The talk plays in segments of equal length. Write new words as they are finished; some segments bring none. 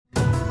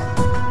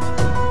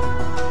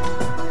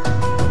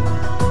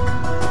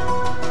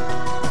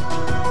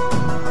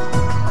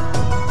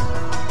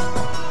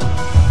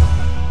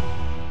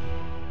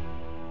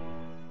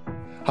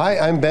Hi,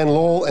 I'm Ben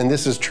Lowell, and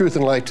this is Truth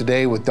and Life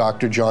Today with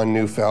Dr. John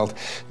Neufeld.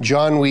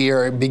 John, we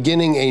are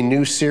beginning a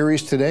new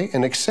series today,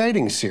 an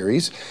exciting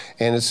series,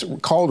 and it's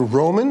called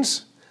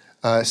Romans,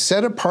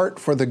 Set Apart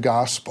for the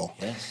Gospel.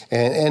 Yes.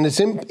 And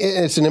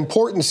it's an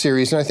important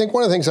series, and I think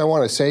one of the things I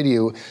want to say to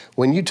you,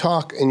 when you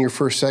talk in your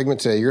first segment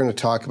today, you're going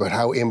to talk about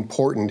how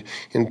important,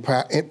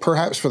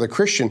 perhaps for the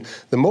Christian,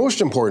 the most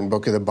important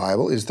book of the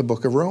Bible is the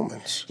book of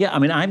Romans. Yeah, I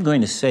mean, I'm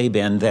going to say,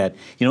 Ben, that,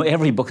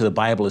 every book of the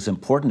Bible is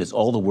important. It's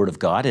all the Word of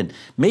God, and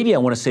maybe I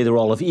want to say they're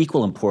all of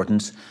equal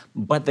importance,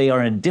 but they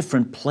are in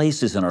different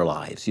places in our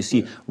lives. You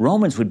see,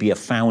 Romans would be a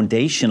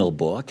foundational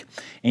book,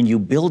 and you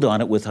build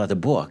on it with other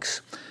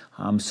books.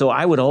 So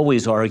I would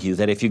always argue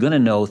that if you're going to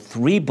know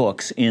 3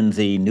 books in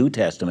the New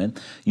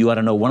Testament, you ought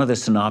to know one of the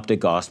synoptic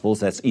Gospels.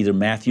 That's either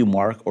Matthew,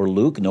 Mark, or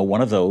Luke. Know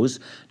one of those.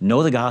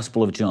 Know the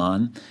Gospel of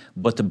John.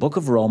 But the book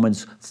of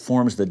Romans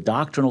forms the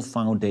doctrinal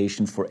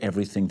foundation for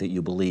everything that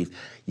you believe.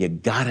 You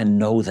got to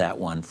know that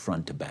one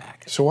front to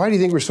back. So why do you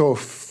think we're so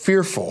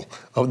fearful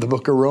of the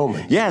book of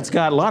Romans? Yeah, it's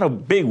got a lot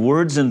of big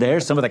words in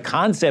there. Some of the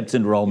concepts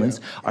in Romans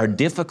are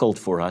difficult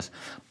for us.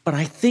 But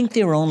I think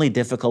they're only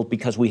difficult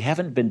because we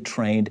haven't been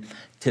trained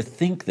to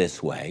think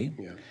this way.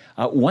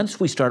 Yeah. Once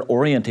we start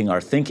orienting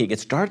our thinking, it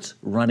starts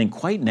running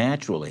quite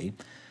naturally.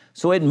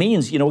 So it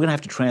means, we're going to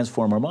have to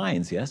transform our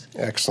minds, yes?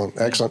 Excellent,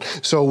 excellent.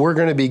 So we're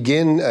going to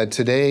begin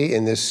today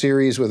in this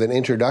series with an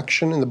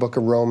introduction in the book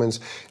of Romans.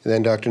 And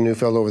then, Dr.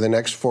 Neufeld, over the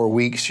next 4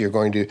 weeks, you're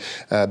going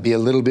to be a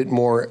little bit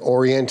more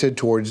oriented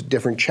towards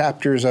different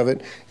chapters of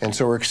it. And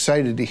so we're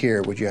excited to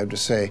hear what you have to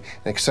say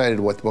and excited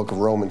what the book of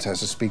Romans has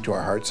to speak to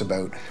our hearts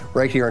about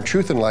right here on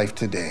Truth and Life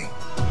Today.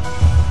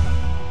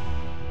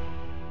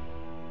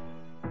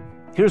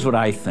 Here's what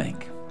I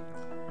think.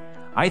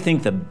 I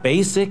think the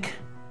basic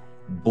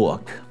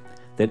book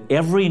that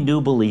every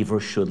new believer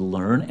should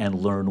learn and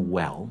learn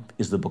well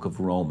is the book of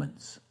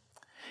Romans.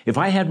 If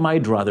I had my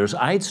druthers,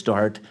 I'd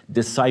start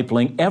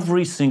discipling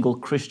every single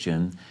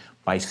Christian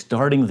by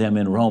starting them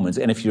in Romans.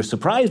 And if you're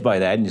surprised by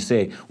that and you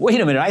say, wait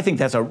a minute, I think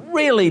that's a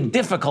really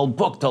difficult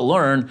book to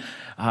learn,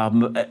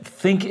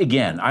 think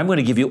again. I'm going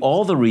to give you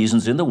all the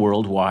reasons in the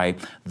world why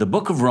the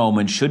book of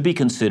Romans should be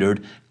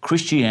considered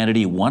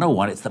Christianity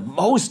 101. It's the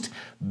most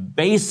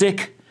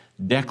basic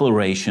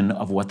declaration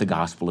of what the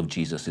gospel of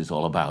Jesus is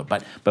all about.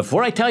 But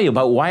before I tell you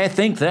about why I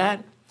think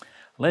that,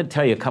 let me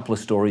tell you a couple of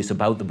stories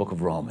about the book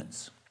of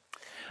Romans.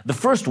 The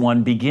first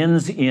one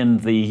begins in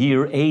the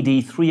year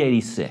AD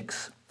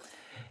 386.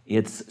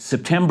 It's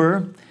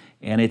September,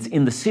 and it's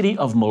in the city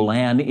of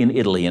Milan in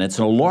Italy, and it's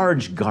in a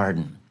large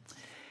garden.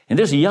 And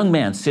there's a young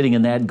man sitting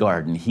in that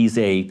garden. He's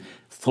a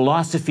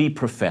philosophy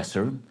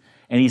professor,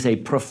 and he's a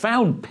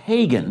profound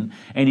pagan,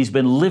 and he's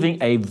been living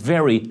a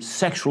very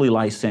sexually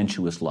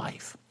licentious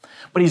life.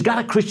 But he's got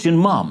a Christian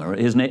mom.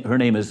 Her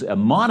name is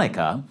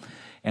Monica,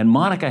 and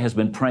Monica has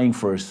been praying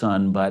for her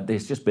son, but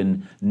there's just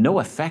been no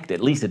effect. At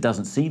least it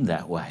doesn't seem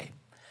that way.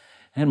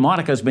 And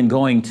Monica's been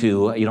going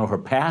to, her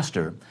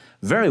pastor,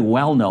 very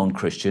well-known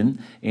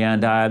Christian,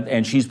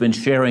 and she's been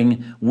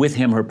sharing with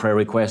him her prayer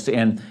requests,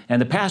 and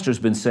the pastor's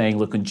been saying,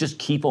 look, and just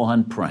keep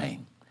on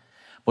praying.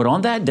 But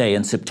on that day,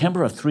 in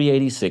September of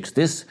 386,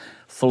 this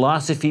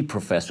philosophy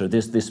professor,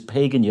 this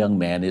pagan young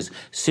man, is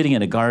sitting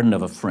in a garden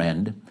of a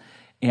friend,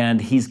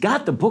 and he's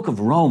got the book of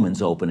Romans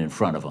open in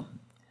front of him.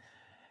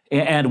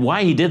 And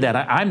why he did that,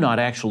 I'm not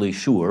actually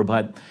sure,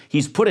 but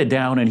he's put it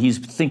down and he's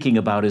thinking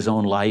about his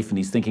own life and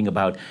he's thinking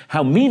about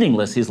how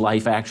meaningless his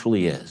life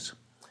actually is.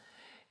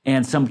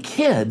 And some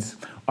kids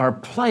are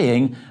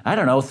playing, I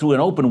don't know, through an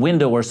open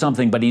window or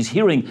something, but he's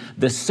hearing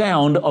the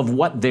sound of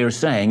what they're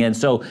saying. And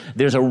so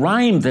there's a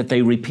rhyme that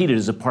they repeated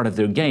as a part of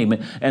their game.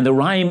 And the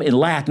rhyme in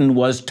Latin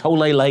was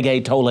tolle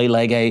lege, tolle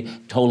lege,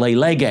 tolle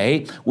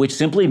lege, which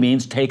simply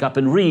means take up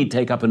and read,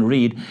 take up and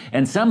read.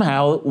 And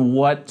somehow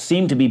what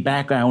seemed to be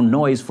background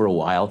noise for a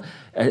while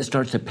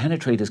starts to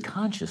penetrate his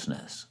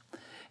consciousness.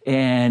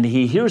 And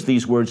he hears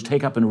these words,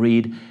 take up and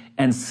read,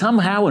 and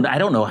somehow, and I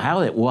don't know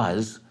how it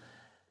was,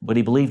 but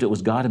he believed it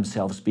was God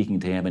himself speaking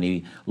to him, and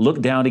he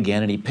looked down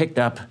again and he picked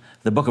up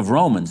the book of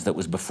Romans that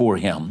was before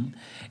him,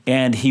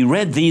 and he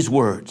read these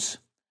words,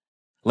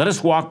 let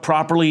us walk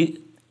properly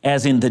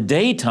as in the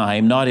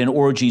daytime, not in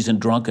orgies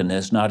and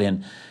drunkenness, not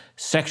in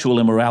sexual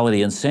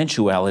immorality and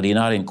sensuality,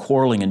 not in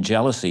quarreling and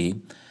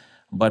jealousy,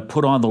 but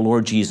put on the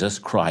Lord Jesus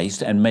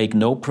Christ and make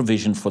no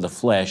provision for the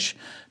flesh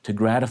to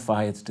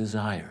gratify its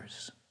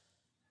desires.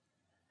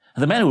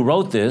 The man who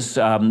wrote this,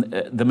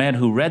 the man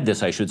who read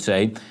this, I should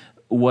say,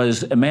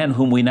 was a man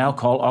whom we now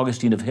call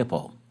Augustine of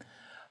Hippo.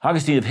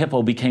 Augustine of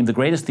Hippo became the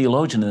greatest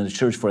theologian in the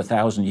church for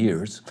 1,000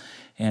 years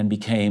and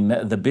became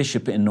the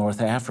bishop in North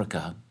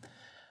Africa.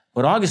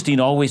 But Augustine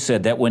always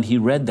said that when he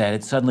read that,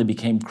 it suddenly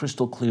became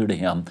crystal clear to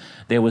him.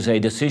 There was a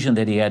decision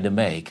that he had to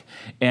make,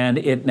 and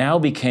it now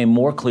became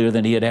more clear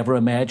than he had ever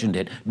imagined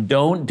it.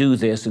 Don't do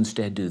this,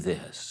 instead do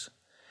this.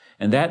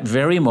 And that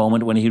very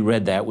moment when he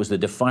read that was the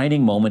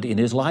defining moment in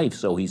his life,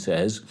 so he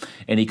says,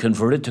 and he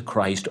converted to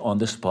Christ on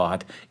the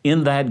spot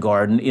in that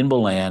garden in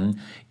Milan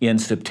in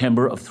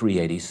September of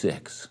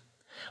 386.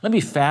 Let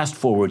me fast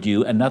forward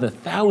you another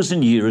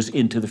 1,000 years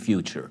into the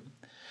future.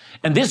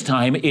 And this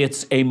time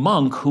it's a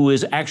monk who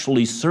is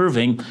actually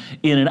serving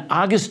in an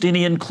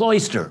Augustinian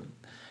cloister.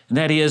 And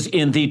that is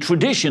in the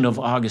tradition of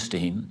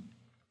Augustine.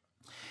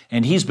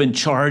 And he's been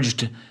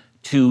charged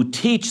to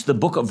teach the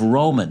book of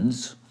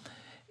Romans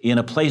in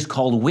a place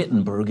called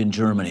Wittenberg in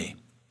Germany.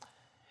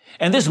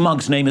 And this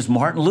monk's name is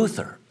Martin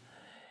Luther.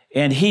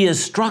 And he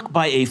is struck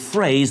by a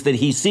phrase that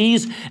he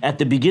sees at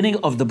the beginning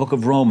of the book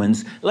of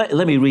Romans.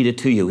 Let me read it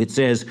to you. It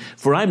says,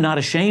 "For I'm not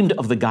ashamed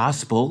of the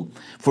gospel,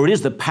 for it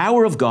is the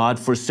power of God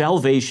for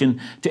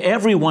salvation to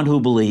everyone who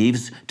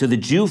believes, to the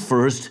Jew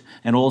first,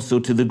 and also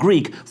to the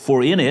Greek.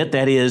 For in it,"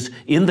 that is,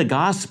 in the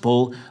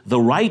gospel, "the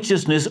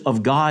righteousness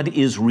of God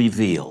is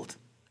revealed."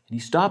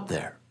 And he stopped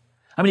there.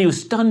 I mean, he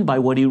was stunned by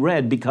what he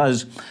read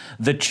because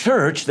the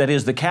church, that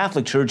is the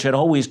Catholic Church, had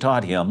always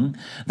taught him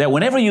that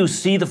whenever you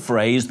see the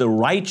phrase, the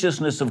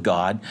righteousness of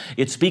God,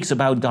 it speaks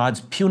about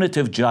God's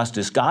punitive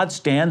justice. God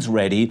stands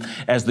ready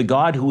as the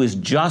God who is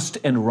just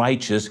and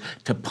righteous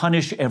to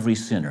punish every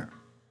sinner.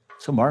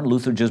 So Martin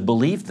Luther just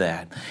believed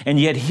that. And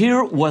yet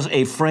here was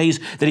a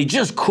phrase that he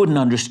just couldn't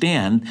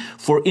understand.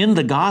 "For in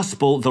the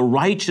gospel, the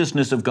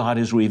righteousness of God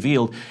is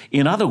revealed."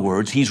 In other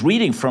words, he's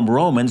reading from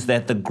Romans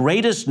that the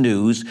greatest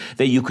news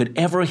that you could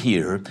ever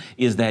hear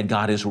is that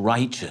God is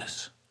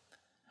righteous.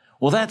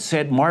 Well, that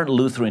set Martin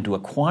Luther into a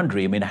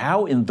quandary. I mean,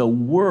 how in the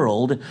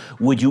world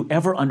would you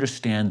ever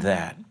understand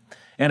that?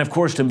 And of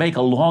course, to make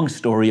a long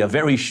story a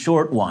very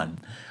short one,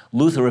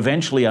 Luther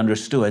eventually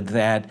understood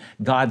that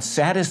God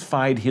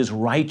satisfied his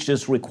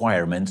righteous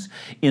requirements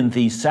in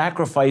the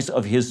sacrifice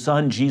of his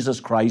son, Jesus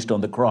Christ, on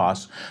the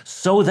cross,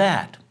 so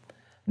that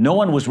no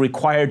one was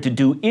required to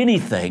do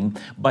anything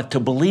but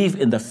to believe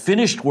in the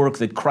finished work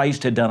that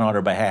Christ had done on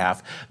our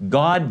behalf.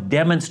 God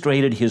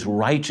demonstrated his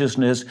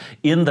righteousness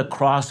in the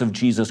cross of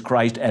Jesus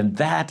Christ, and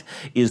that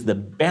is the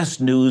best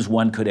news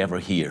one could ever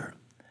hear.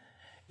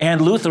 And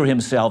Luther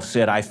himself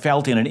said, "I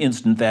felt in an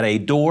instant that a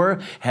door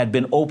had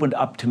been opened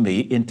up to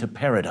me into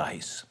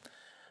paradise."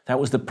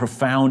 That was the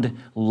profound,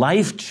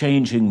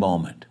 life-changing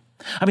moment.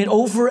 I mean,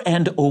 over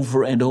and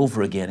over and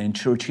over again in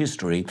church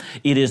history,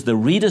 it is the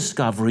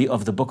rediscovery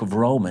of the book of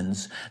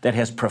Romans that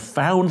has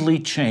profoundly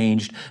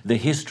changed the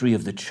history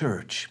of the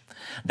church.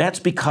 That's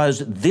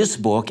because this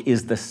book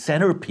is the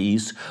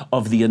centerpiece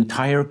of the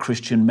entire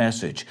Christian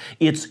message.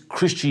 It's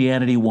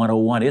Christianity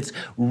 101. It's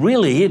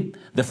really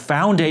the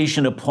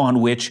foundation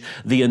upon which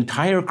the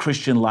entire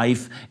Christian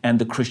life and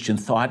the Christian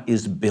thought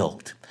is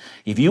built.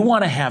 If you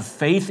want to have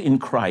faith in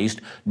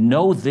Christ,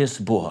 know this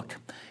book.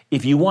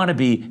 If you want to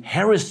be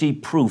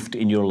heresy-proofed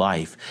in your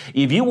life,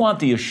 if you want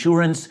the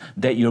assurance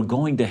that you're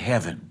going to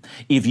heaven,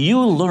 if you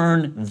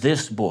learn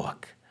this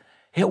book,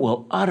 it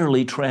will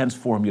utterly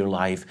transform your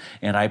life,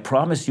 and I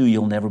promise you,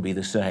 you'll never be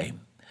the same.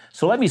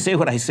 So let me say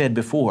what I said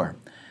before.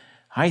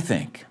 I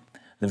think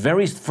the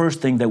very first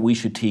thing that we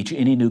should teach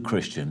any new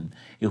Christian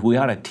is we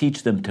ought to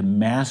teach them to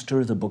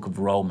master the book of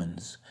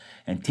Romans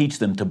and teach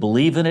them to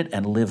believe in it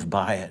and live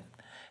by it.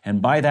 And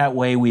by that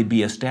way, we'd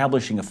be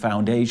establishing a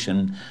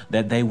foundation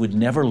that they would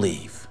never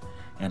leave,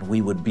 and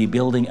we would be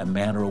building a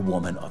man or a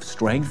woman of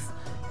strength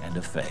and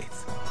of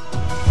faith.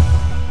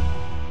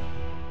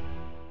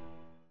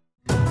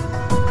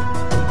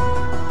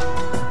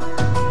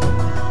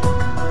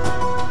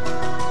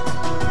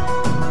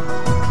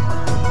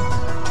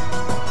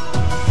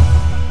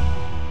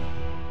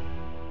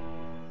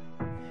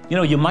 You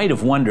know, you might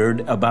have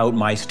wondered about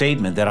my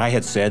statement that I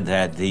had said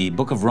that the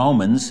book of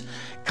Romans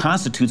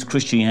constitutes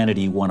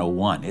Christianity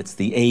 101. It's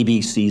the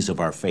ABCs of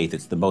our faith.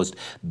 It's the most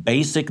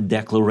basic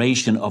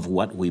declaration of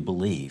what we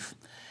believe.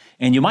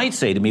 And you might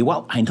say to me,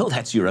 well, I know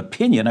that's your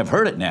opinion. I've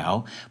heard it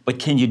now, but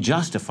can you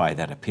justify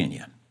that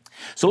opinion?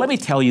 So let me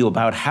tell you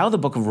about how the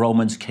book of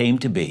Romans came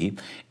to be.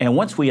 And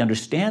once we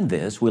understand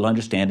this, we'll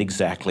understand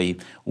exactly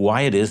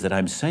why it is that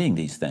I'm saying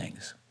these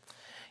things.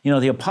 You know,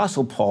 the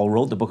Apostle Paul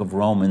wrote the book of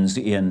Romans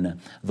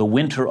in the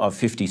winter of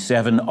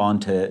 57 on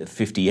to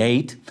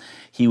 58.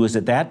 He was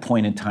at that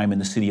point in time in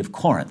the city of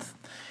Corinth.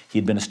 He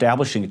had been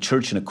establishing a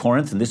church in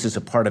Corinth, and this is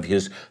a part of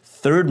his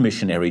third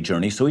missionary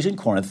journey, so he's in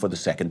Corinth for the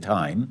second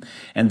time.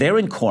 And there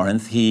in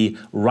Corinth, he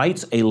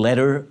writes a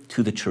letter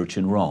to the church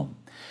in Rome.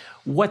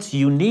 What's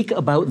unique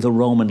about the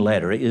Roman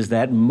letter is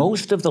that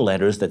most of the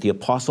letters that the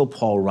Apostle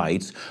Paul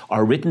writes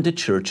are written to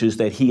churches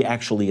that he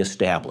actually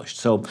established.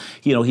 So,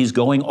 you know, he's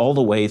going all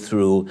the way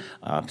through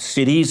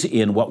cities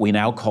in what we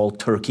now call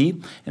Turkey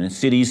and in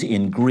cities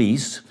in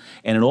Greece.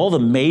 And in all the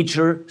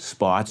major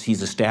spots,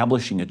 he's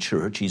establishing a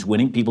church. He's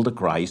winning people to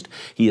Christ.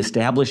 He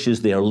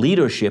establishes their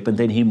leadership, and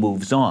then he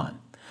moves on.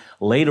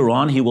 Later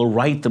on, he will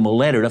write them a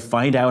letter to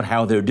find out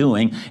how they're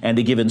doing and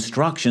to give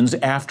instructions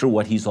after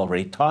what he's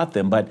already taught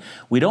them. But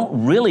we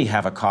don't really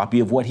have a copy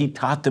of what he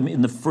taught them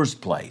in the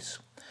first place.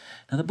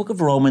 Now, the book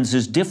of Romans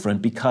is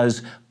different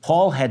because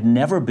Paul had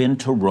never been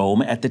to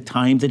Rome at the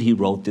time that he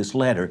wrote this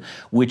letter,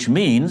 which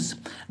means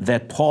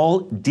that Paul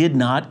did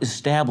not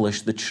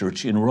establish the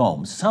church in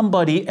Rome.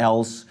 Somebody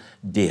else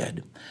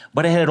did.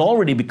 But it had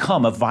already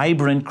become a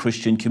vibrant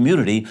Christian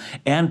community,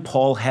 and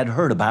Paul had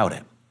heard about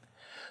it.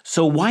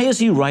 So why is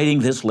he writing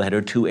this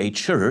letter to a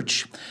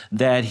church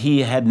that he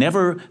had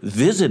never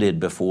visited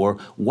before?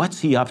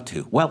 What's he up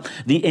to? Well,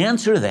 the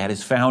answer to that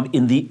is found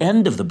in the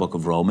end of the book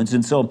of Romans.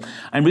 And so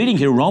I'm reading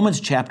here Romans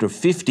chapter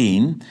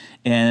 15,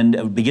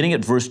 and beginning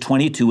at verse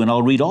 22, and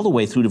I'll read all the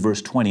way through to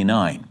verse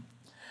 29.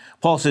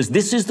 Paul says,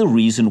 "This is the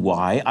reason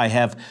why I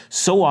have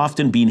so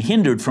often been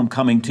hindered from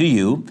coming to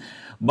you.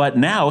 But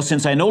now,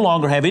 since I no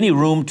longer have any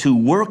room to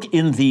work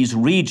in these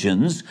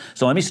regions,"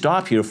 so let me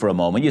stop here for a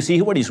moment. You see,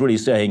 what he's really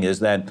saying is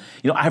that,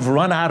 I've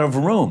run out of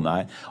room.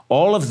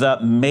 All of the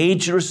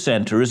major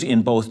centers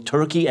in both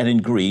Turkey and in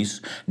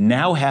Greece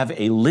now have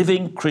a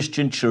living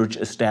Christian church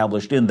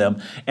established in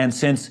them. And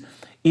since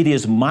it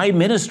is my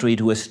ministry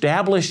to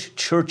establish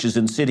churches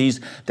in cities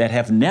that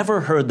have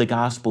never heard the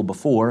gospel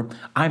before,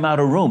 I'm out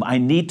of room. I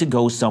need to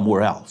go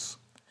somewhere else.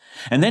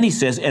 And then he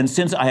says, "And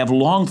since I have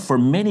longed for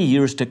many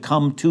years to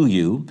come to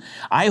you,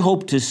 I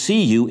hope to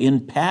see you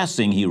in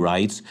passing," he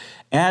writes,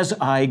 "as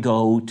I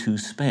go to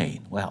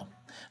Spain." Well,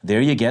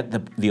 there you get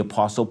the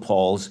Apostle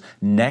Paul's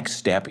next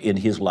step in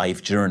his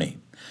life journey.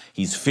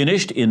 He's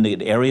finished in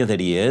the area that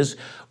he is.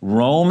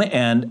 Rome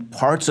and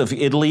parts of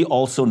Italy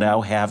also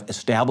now have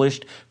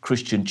established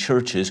Christian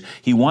churches.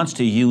 He wants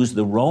to use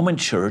the Roman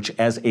church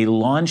as a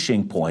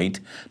launching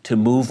point to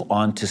move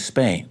on to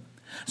Spain.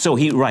 So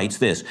he writes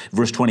this,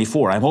 verse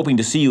 24, "I'm hoping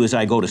to see you as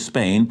I go to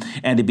Spain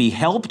and to be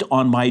helped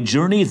on my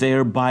journey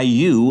there by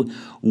you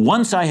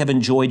once I have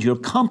enjoyed your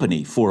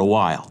company for a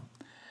while.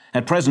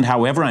 At present,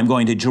 however, I'm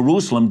going to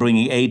Jerusalem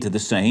bringing aid to the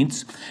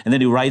saints." And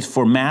then he writes,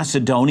 "For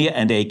Macedonia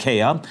and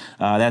Achaia,"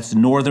 that's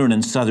northern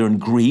and southern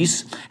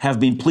Greece, "have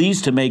been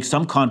pleased to make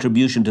some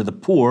contribution to the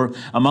poor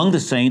among the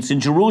saints in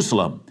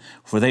Jerusalem.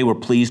 For they were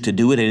pleased to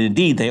do it, and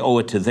indeed they owe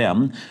it to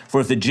them. For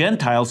if the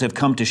Gentiles have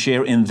come to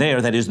share in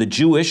their," that is the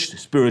Jewish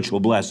spiritual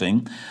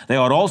blessing, "they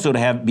ought also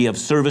to be of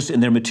service in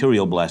their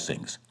material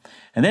blessings."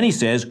 And then he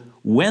says,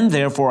 "When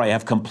therefore I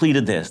have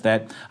completed this,"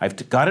 that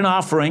I've got an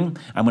offering,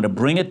 I'm going to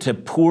bring it to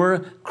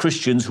poor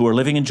Christians who are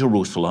living in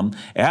Jerusalem.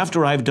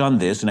 "After I've done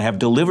this and I have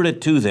delivered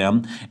it to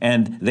them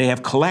and they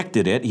have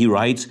collected it," he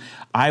writes,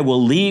 "I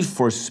will leave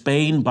for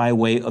Spain by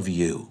way of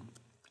you."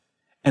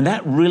 And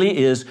that really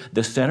is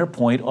the center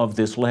point of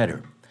this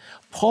letter.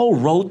 Paul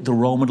wrote the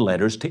Roman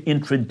letters to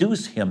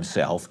introduce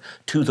himself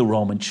to the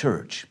Roman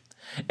church.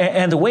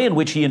 And the way in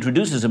which he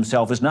introduces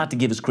himself is not to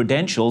give his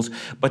credentials,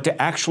 but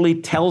to actually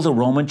tell the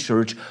Roman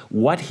church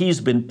what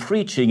he's been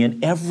preaching in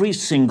every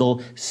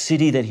single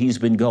city that he's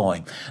been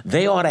going.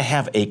 They ought to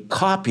have a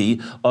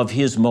copy of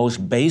his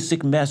most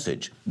basic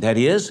message. That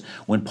is,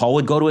 when Paul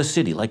would go to a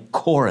city like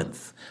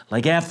Corinth,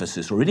 like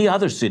Ephesus, or any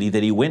other city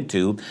that he went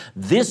to,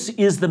 this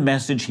is the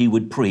message he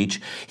would preach.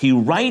 He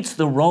writes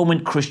the Roman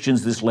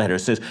Christians this letter,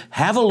 says,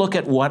 "Have a look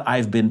at what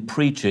I've been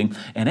preaching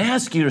and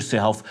ask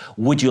yourself,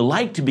 would you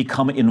like to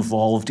become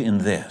involved in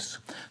this?"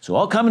 So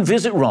I'll come and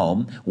visit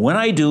Rome. When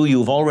I do,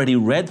 you've already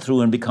read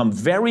through and become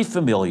very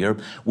familiar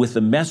with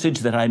the message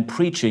that I'm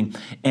preaching.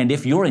 And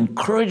if you're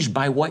encouraged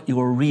by what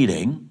you're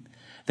reading,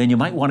 then you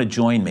might want to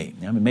join me.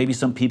 Maybe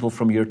some people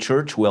from your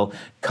church will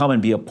come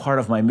and be a part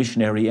of my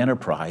missionary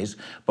enterprise,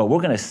 but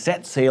we're going to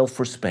set sail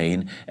for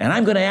Spain, and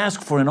I'm going to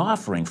ask for an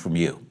offering from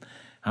you.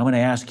 I'm going to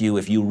ask you,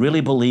 if you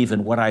really believe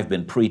in what I've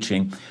been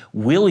preaching,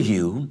 will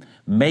you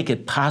make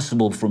it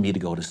possible for me to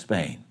go to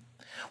Spain?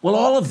 Well,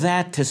 all of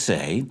that to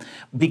say,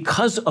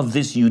 because of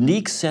this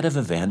unique set of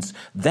events,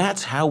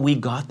 that's how we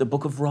got the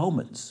book of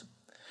Romans.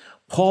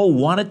 Paul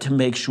wanted to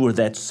make sure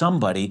that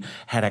somebody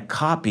had a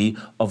copy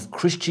of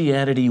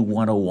Christianity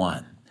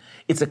 101.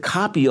 It's a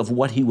copy of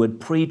what he would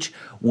preach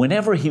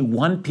whenever he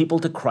won people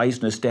to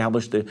Christ and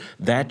established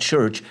that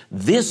church.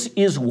 This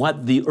is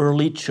what the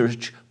early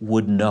church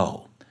would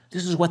know.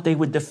 This is what they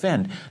would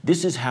defend.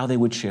 This is how they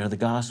would share the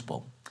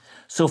gospel.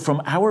 So from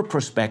our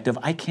perspective,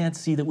 I can't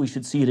see that we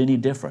should see it any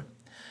different.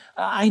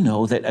 I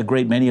know that a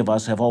great many of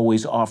us have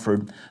always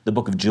offered the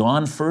book of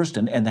John first,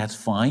 and that's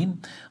fine.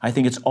 I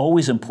think it's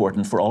always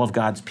important for all of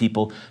God's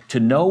people to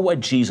know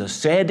what Jesus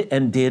said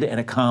and did and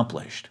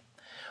accomplished.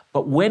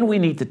 But when we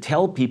need to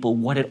tell people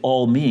what it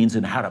all means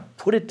and how to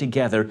put it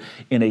together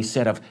in a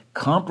set of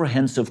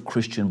comprehensive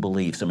Christian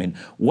beliefs,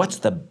 what's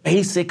the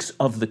basics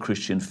of the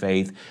Christian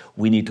faith,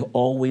 we need to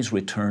always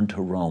return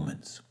to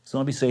Romans. So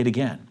let me say it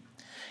again.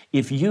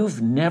 If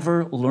you've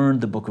never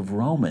learned the book of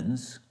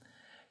Romans,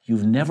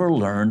 you've never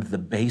learned the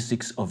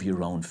basics of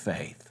your own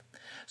faith.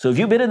 So if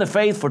you've been in the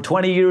faith for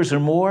 20 years or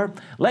more,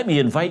 let me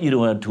invite you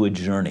to a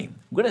journey.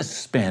 We're going to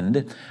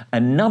spend a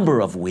number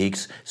of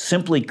weeks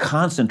simply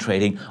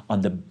concentrating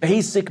on the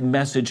basic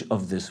message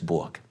of this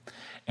book.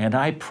 And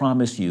I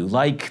promise you,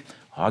 like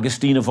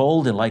Augustine of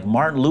old and like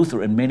Martin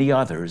Luther and many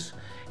others,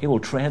 it will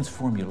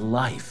transform your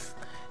life,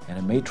 and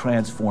it may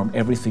transform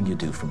everything you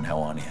do from now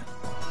on in.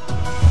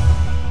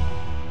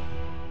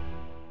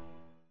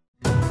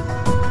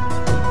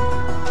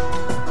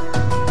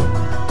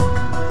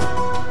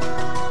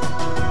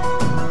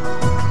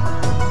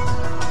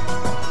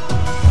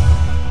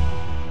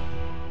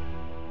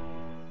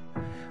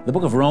 The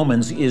book of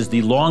Romans is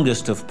the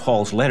longest of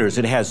Paul's letters.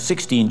 It has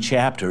 16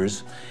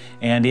 chapters,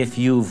 and if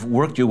you've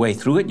worked your way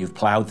through it, you've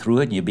plowed through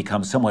it, and you've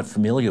become somewhat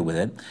familiar with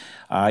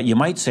it, you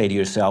might say to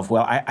yourself,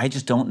 well, I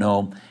just don't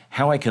know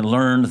how I can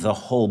learn the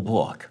whole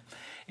book.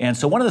 And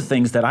so one of the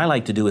things that I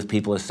like to do with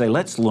people is say,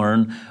 let's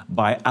learn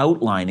by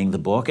outlining the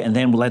book, and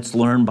then let's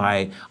learn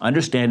by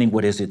understanding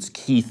what is its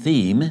key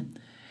theme.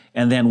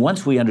 And then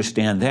once we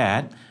understand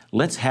that,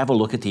 let's have a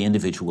look at the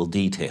individual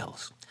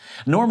details.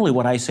 Normally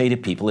what I say to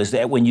people is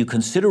that when you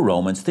consider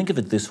Romans, think of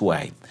it this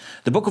way.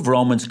 The book of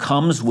Romans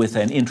comes with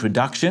an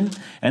introduction,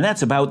 and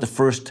that's about the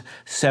first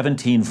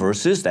 17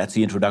 verses. That's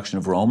the introduction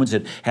of Romans.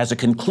 It has a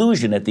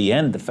conclusion at the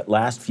end, the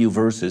last few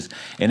verses,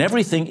 and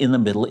everything in the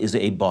middle is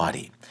a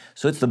body.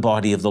 So it's the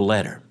body of the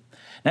letter.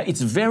 Now,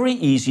 it's very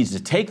easy to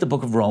take the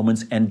book of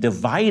Romans and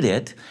divide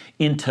it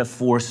into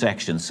 4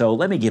 sections. So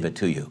let me give it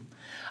to you.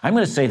 I'm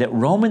going to say that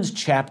Romans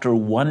chapter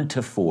 1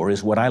 to 4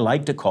 is what I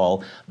like to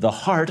call the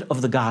heart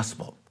of the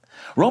gospel.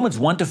 Romans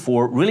 1 to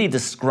 4 really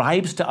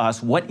describes to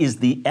us what is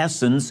the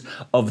essence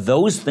of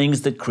those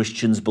things that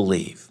Christians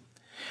believe.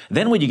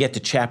 Then when you get to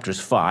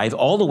chapters 5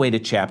 all the way to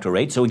chapter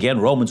 8, so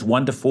again, Romans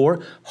 1 to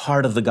 4,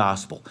 heart of the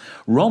gospel.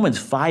 Romans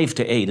 5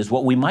 to 8 is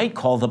what we might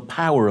call the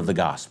power of the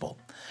gospel.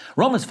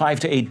 Romans 5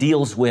 to 8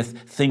 deals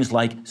with things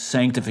like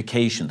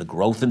sanctification, the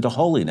growth into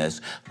holiness,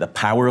 the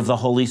power of the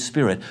Holy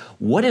Spirit.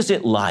 What is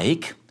it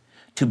like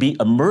to be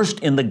immersed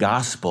in the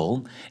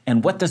gospel,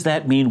 and what does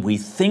that mean we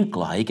think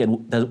like,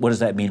 and what does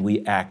that mean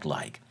we act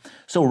like?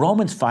 So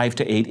Romans 5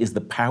 to 8 is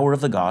the power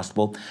of the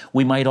gospel.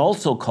 We might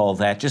also call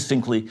that just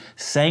simply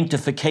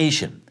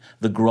sanctification,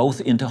 the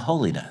growth into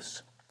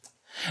holiness.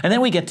 And then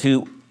we get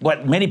to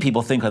what many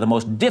people think are the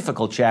most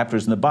difficult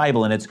chapters in the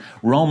Bible, and it's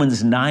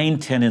Romans 9,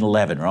 10, and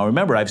 11. Now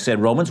remember, I've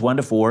said Romans 1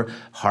 to 4,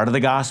 heart of the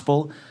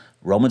gospel.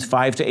 Romans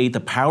 5 to 8, the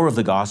power of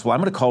the gospel. I'm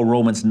going to call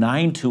Romans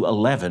 9 to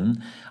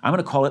 11, I'm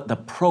going to call it the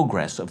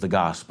progress of the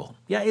gospel.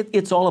 Yeah,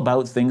 it's all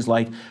about things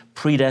like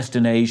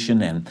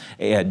predestination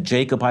and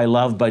Jacob I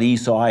loved, but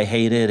Esau I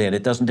hated, and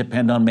it doesn't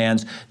depend on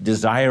man's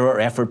desire or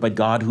effort, but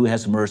God who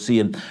has mercy,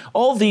 and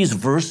all these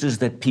verses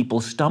that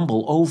people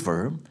stumble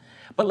over.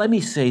 But let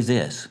me say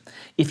this.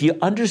 If you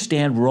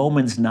understand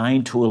Romans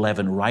 9 to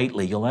 11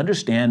 rightly, you'll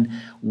understand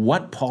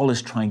what Paul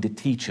is trying to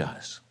teach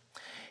us.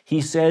 He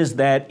says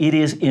that it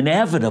is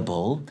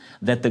inevitable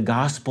that the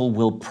gospel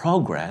will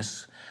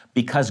progress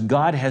because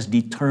God has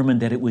determined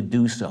that it would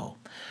do so.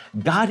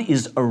 God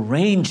is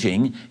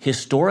arranging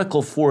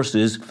historical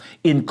forces,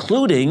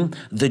 including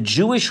the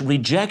Jewish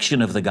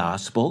rejection of the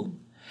gospel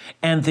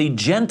and the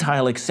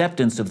Gentile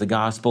acceptance of the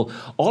gospel.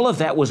 All of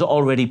that was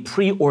already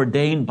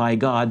preordained by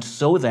God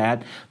so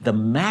that the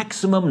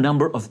maximum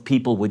number of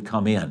people would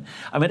come in.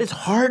 I mean, it's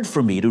hard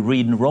for me to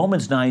read in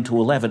Romans 9 to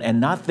 11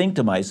 and not think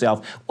to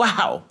myself,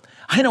 wow,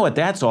 I know what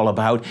that's all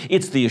about.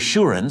 It's the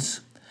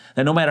assurance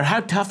that no matter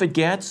how tough it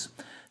gets,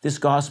 this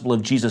gospel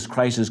of Jesus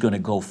Christ is going to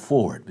go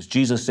forward. As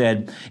Jesus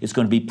said, it's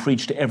going to be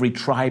preached to every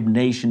tribe,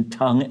 nation,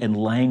 tongue, and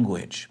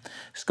language.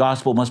 This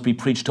gospel must be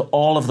preached to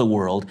all of the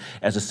world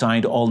as a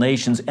sign to all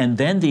nations, and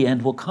then the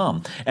end will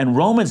come. And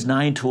Romans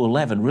 9 to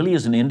 11 really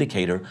is an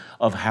indicator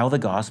of how the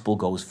gospel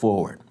goes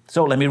forward.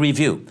 So let me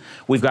review.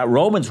 We've got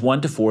Romans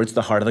 1 to 4, it's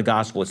the heart of the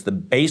gospel. It's the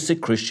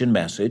basic Christian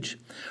message.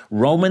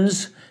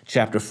 Romans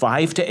chapter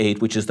 5 to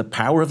 8, which is the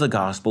power of the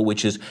gospel,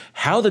 which is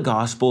how the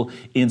gospel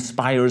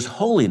inspires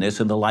holiness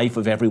in the life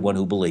of everyone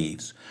who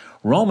believes.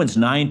 Romans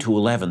 9 to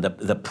 11,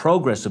 the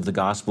progress of the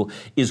gospel,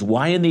 is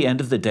why in the end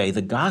of the day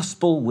the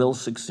gospel will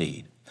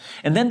succeed.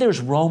 And then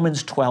there's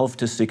Romans 12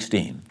 to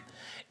 16.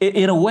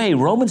 In a way,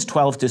 Romans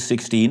 12 to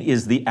 16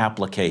 is the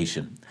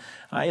application.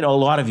 A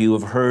lot of you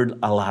have heard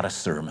a lot of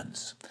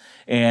sermons.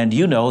 And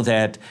you know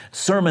that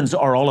sermons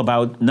are all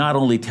about not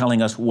only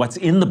telling us what's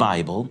in the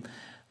Bible,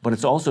 but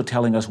it's also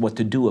telling us what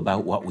to do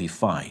about what we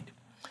find.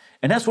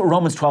 And that's what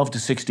Romans 12 to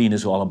 16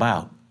 is all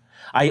about.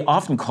 I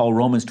often call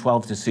Romans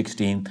 12 to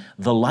 16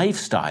 the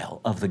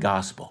lifestyle of the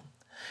gospel.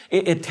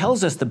 It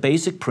tells us the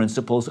basic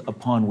principles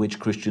upon which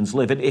Christians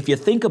live. And if you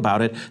think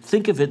about it,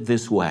 think of it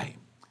this way.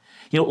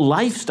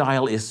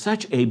 Lifestyle is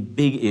such a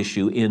big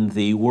issue in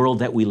the world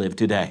that we live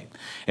today.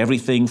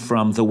 Everything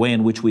from the way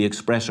in which we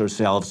express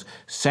ourselves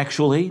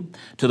sexually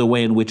to the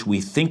way in which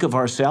we think of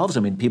ourselves. I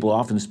mean, people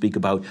often speak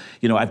about,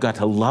 I've got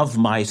to love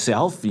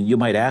myself. You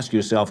might ask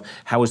yourself,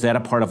 how is that a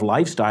part of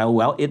lifestyle?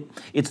 Well,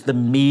 it's the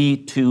Me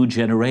Too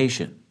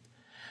generation.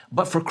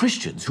 But for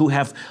Christians who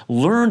have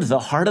learned the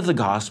heart of the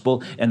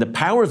gospel and the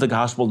power of the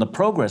gospel and the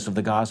progress of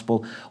the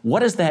gospel, what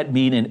does that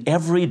mean in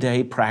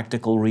everyday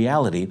practical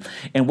reality?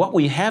 And what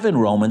we have in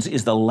Romans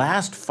is the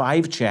last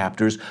 5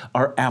 chapters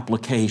are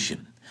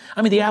application.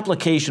 I mean, the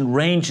application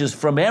ranges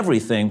from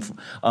everything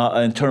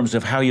in terms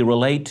of how you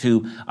relate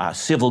to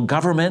civil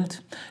government,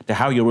 to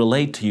how you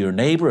relate to your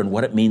neighbor and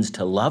what it means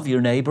to love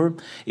your neighbor.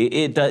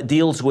 It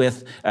deals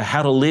with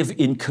how to live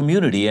in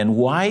community and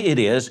why it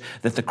is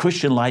that the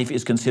Christian life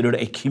is considered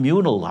a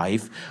communal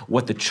life,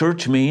 what the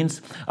church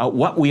means,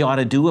 what we ought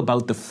to do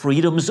about the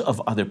freedoms of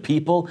other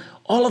people.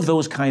 All of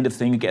those kind of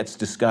things gets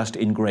discussed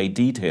in great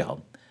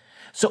detail.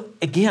 So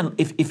again,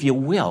 if you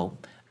will,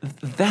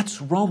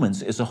 That's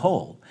Romans as a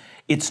whole.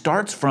 It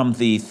starts from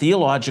the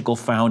theological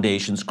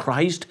foundations.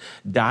 Christ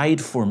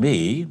died for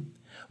me,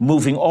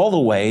 moving all the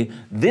way,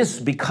 this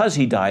because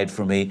he died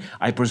for me,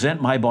 I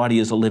present my body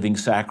as a living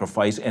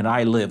sacrifice and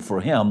I live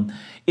for him.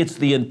 It's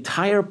the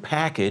entire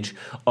package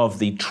of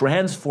the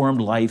transformed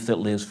life that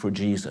lives for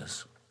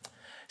Jesus.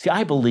 See,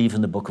 I believe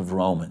in the book of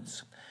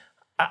Romans.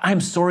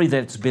 I'm sorry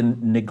that it's been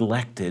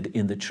neglected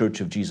in the Church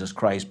of Jesus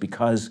Christ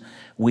because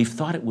we've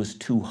thought it was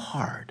too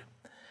hard.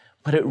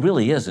 But it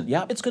really isn't.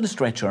 Yeah, it's going to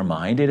stretch our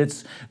mind, and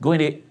it's going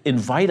to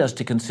invite us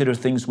to consider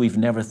things we've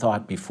never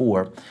thought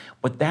before.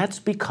 But that's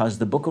because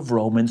the book of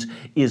Romans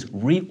is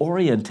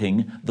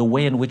reorienting the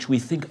way in which we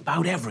think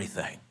about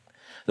everything.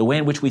 The way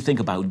in which we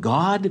think about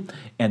God,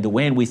 and the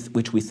way in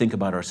which we think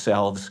about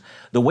ourselves,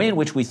 the way in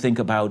which we think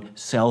about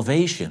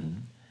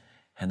salvation,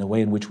 and the way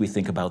in which we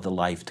think about the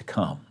life to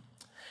come.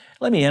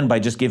 Let me end by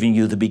just giving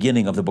you the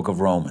beginning of the book of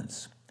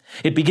Romans.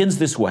 It begins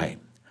this way.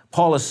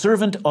 Paul, a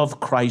servant of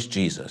Christ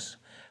Jesus,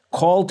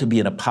 called to be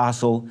an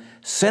apostle,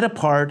 set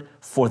apart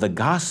for the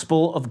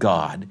gospel of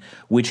God,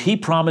 which he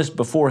promised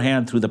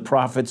beforehand through the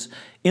prophets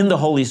in the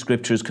Holy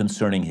Scriptures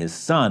concerning his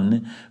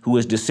Son, who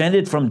was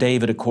descended from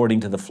David according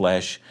to the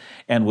flesh,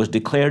 and was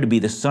declared to be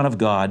the Son of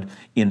God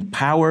in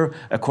power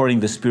according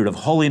to the Spirit of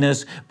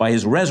holiness, by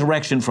his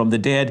resurrection from the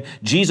dead,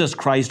 Jesus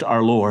Christ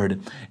our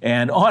Lord.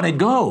 And on it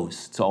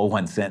goes. It's all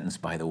one sentence,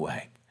 by the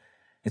way.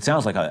 It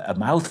sounds like a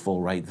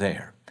mouthful right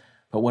there.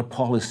 But what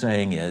Paul is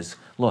saying is,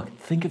 look,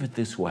 think of it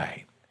this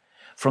way.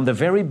 From the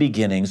very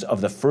beginnings of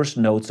the first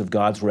notes of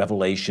God's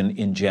revelation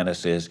in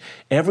Genesis,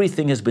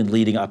 everything has been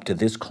leading up to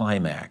this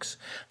climax,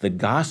 the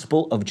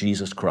gospel of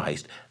Jesus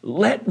Christ.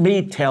 Let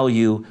me tell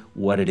you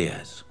what it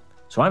is.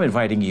 So I'm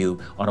inviting you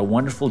on a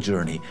wonderful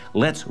journey.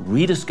 Let's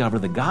rediscover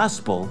the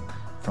gospel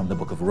from the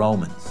book of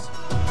Romans.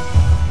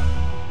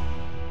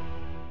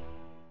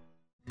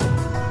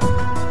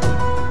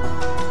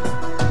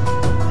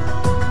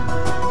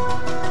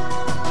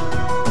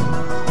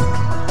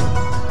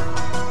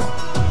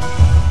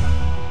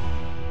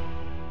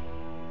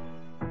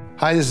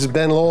 Hi, this is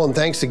Ben Lowell, and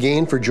thanks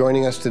again for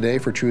joining us today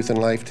for Truth and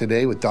Life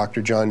Today with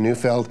Dr. John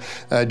Neufeld.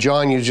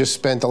 John, you just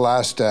spent the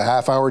last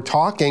half hour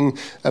talking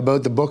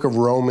about the book of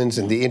Romans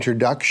and the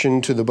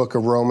introduction to the book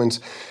of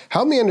Romans.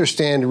 Help me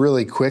understand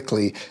really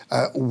quickly,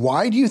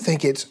 why do you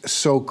think it's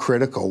so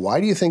critical? Why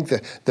do you think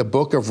the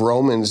book of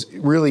Romans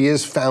really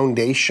is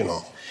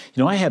foundational?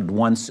 You know, I had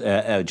once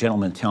a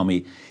gentleman tell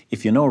me,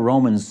 if you know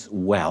Romans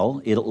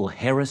well, it'll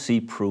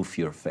heresy-proof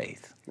your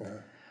faith. Okay.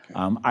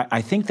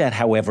 I think that,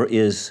 however,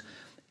 is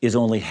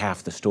only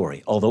half the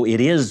story, although it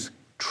is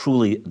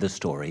truly the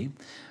story.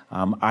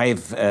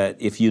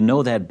 If you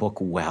know that book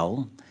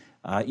well,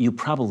 you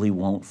probably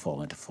won't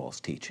fall into false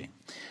teaching.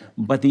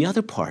 But the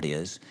other part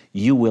is,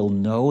 you will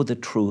know the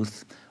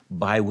truth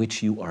by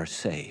which you are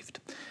saved.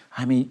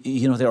 I mean,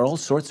 you know, there are all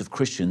sorts of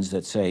Christians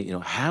that say, you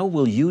know, how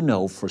will you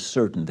know for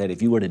certain that if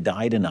you were to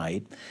die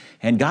tonight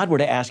and God were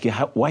to ask you,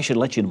 why should I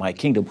let you into my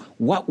kingdom,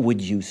 what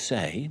would you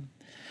say?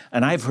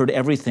 And I've heard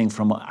everything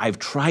from, I've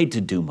tried to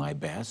do my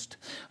best,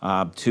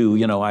 to,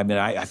 you know,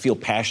 I feel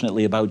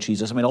passionately about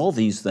Jesus. I mean, all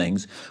these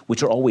things,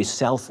 which are always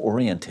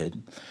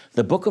self-oriented.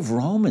 The book of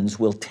Romans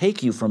will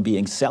take you from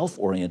being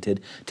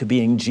self-oriented to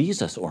being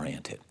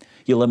Jesus-oriented.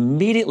 You'll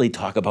immediately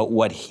talk about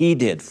what he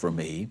did for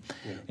me,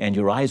 and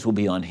your eyes will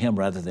be on him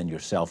rather than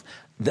yourself.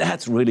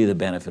 That's really the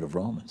benefit of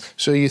Romans.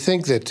 So you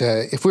think that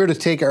if we were to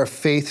take our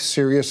faith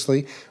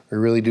seriously, we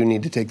really do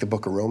need to take the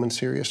book of Romans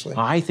seriously?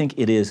 I think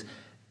it is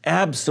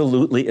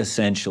absolutely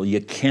essential. You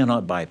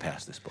cannot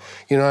bypass this book.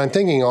 You know, I'm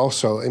thinking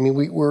also, I mean,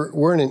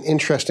 we're in an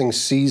interesting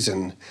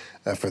season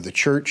for the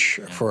church,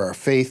 for our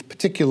faith,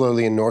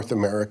 particularly in North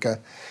America.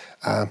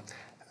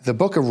 The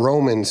book of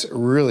Romans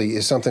really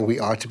is something we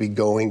ought to be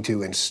going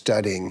to and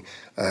studying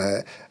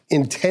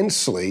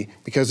intensely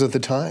because of the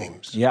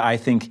times. Yeah, I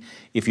think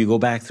if you go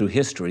back through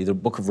history, the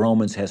book of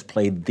Romans has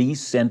played the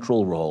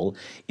central role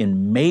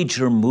in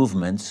major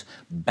movements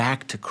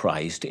back to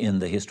Christ in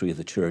the history of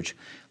the church.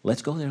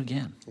 Let's go there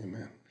again.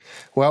 Amen.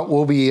 Well,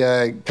 we'll be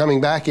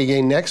coming back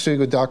again next week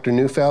with Dr.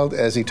 Neufeld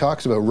as he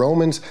talks about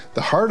Romans,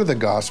 the heart of the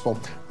gospel,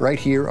 right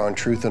here on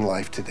Truth and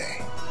Life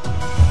Today.